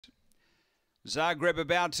Zagreb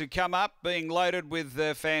about to come up, being loaded with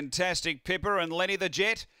Fantastic Pipper and Lenny the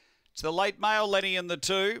Jet. It's the late male, Lenny in the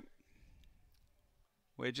 2.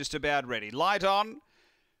 We're just about ready. Light on.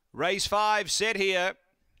 Race 5 set here.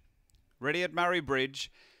 Ready at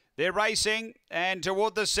Murray-Bridge. They're racing, and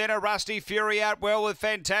toward the centre, Rusty Fury out well with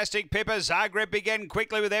Fantastic Pipper. Zagreb began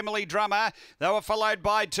quickly with Emily Drummer. They were followed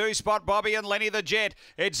by 2 Spot Bobby and Lenny the Jet.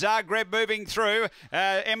 It's Zagreb moving through.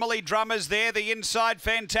 Emily Drummer's there. The inside,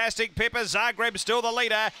 Fantastic Pipper. Zagreb still the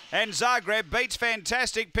leader, and Zagreb beats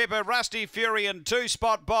Fantastic Pipper, Rusty Fury and 2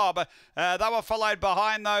 Spot Bob. They were followed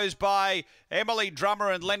behind those by Emily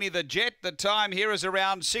Drummer and Lenny the Jet. The time here is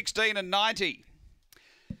around 16:90.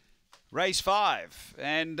 Race 5,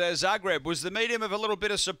 and Zagreb was the medium of a little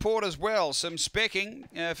bit of support as well. Some specking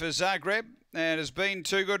for Zagreb, and has been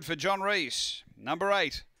too good for John Rees. Number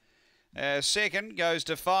 8. Second goes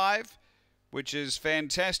to 5, which is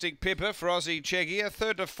Fantastic Pipper for Aussie Chegia.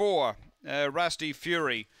 Third to 4, Rusty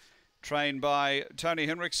Fury, trained by Tony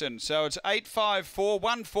Henriksen. So it's 8.54,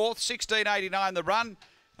 1/4, 16.89 the run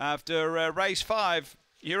after race 5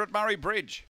 here at Murray-Bridge.